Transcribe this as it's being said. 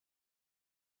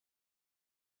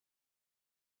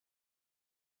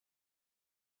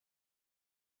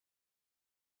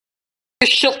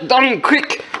Shut down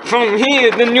quick from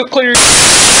here. The nuclear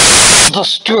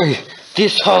destroy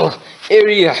this whole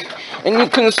area, and you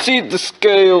can see the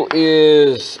scale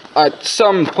is at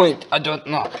some point, I don't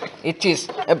know, it is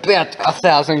about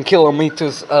 1,000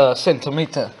 kilometers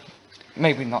centimeter.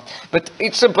 Maybe not, but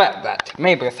it's about that.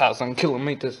 Maybe 1,000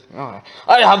 kilometers. Oh,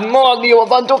 I have no idea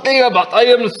what I'm talking about. I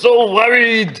am so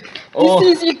worried. This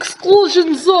is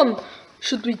exclusion zone.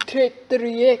 Should we take the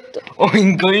reactor?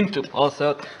 I'm going to pass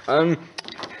out.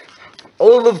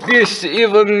 All of this,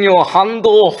 even your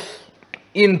handoff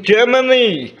in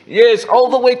Germany. Yes, all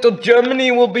the way to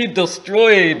Germany will be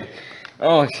destroyed.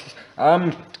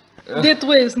 That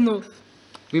way is north.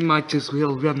 We might as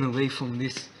well run away from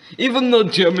this. Even though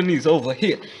Germany's over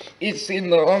here, it's in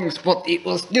the wrong spot, it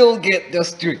will still get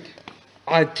destroyed.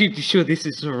 I'm pretty sure this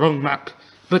is the wrong map,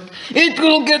 but it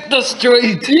will get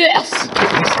destroyed. Yes!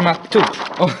 This map too.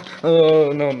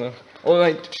 Oh, no.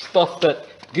 Alright, stop that.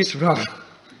 This wrong.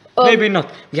 Maybe not.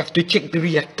 We have to check the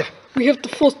reactor. We have to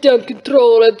force down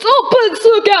control and open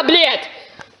sugar blade!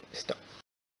 Stop.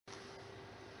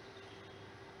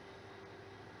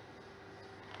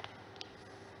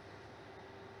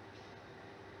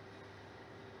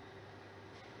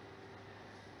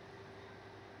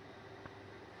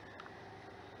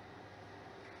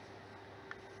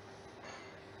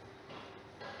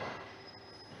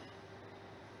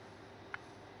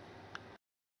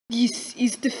 This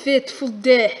is the fateful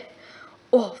day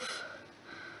of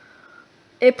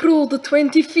April the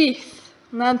 25th,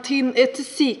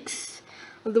 1986,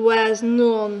 otherwise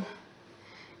known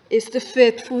as the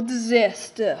fateful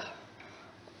disaster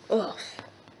of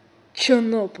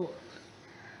Chernobyl.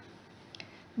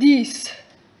 This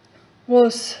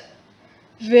was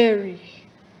very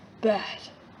bad,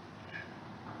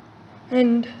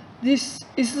 and this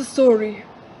is the story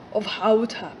of how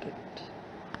it happened.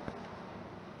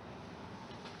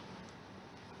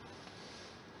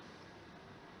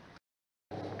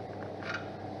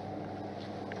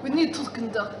 We need to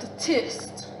conduct a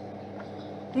test.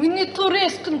 We need to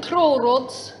raise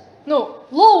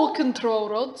lower control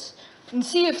rods, and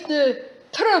see if the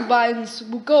turbines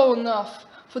will go enough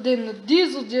for then the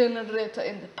diesel generator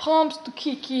and the pumps to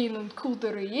kick in and cool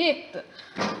the reactor.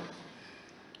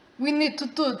 We need to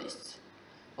do this.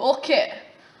 Okay,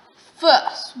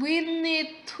 first we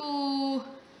need to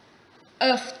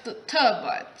earth the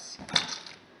turbines.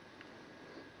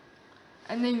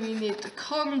 And then we need to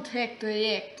contact the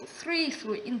reactor 3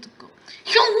 through intercom.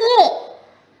 Hello!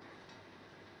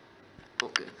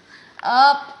 Okay.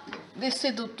 They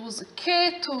said it was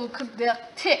okay to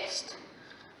conduct test.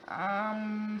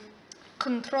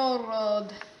 Control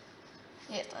rod.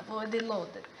 Yes, I've already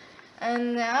loaded.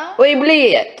 And now... Wait,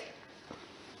 bleed.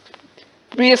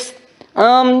 This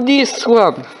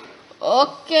one.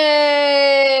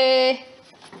 Okay.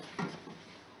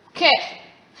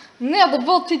 Now the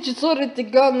voltage is already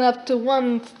gone up to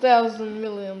 1,000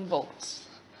 million volts.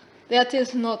 That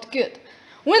is not good.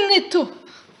 We need to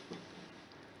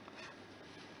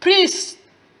press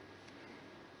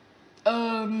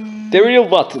the real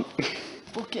button.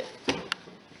 Okay.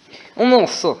 Oh no,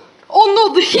 sir. Oh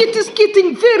no, the heat is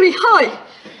getting very high.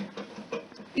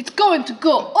 It's going to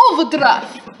go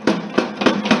overdrive.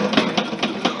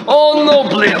 Oh no,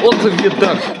 Blair, what have you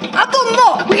done? I don't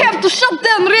know. We have to shut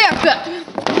down reactor.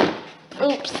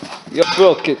 Oops. You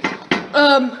broke it.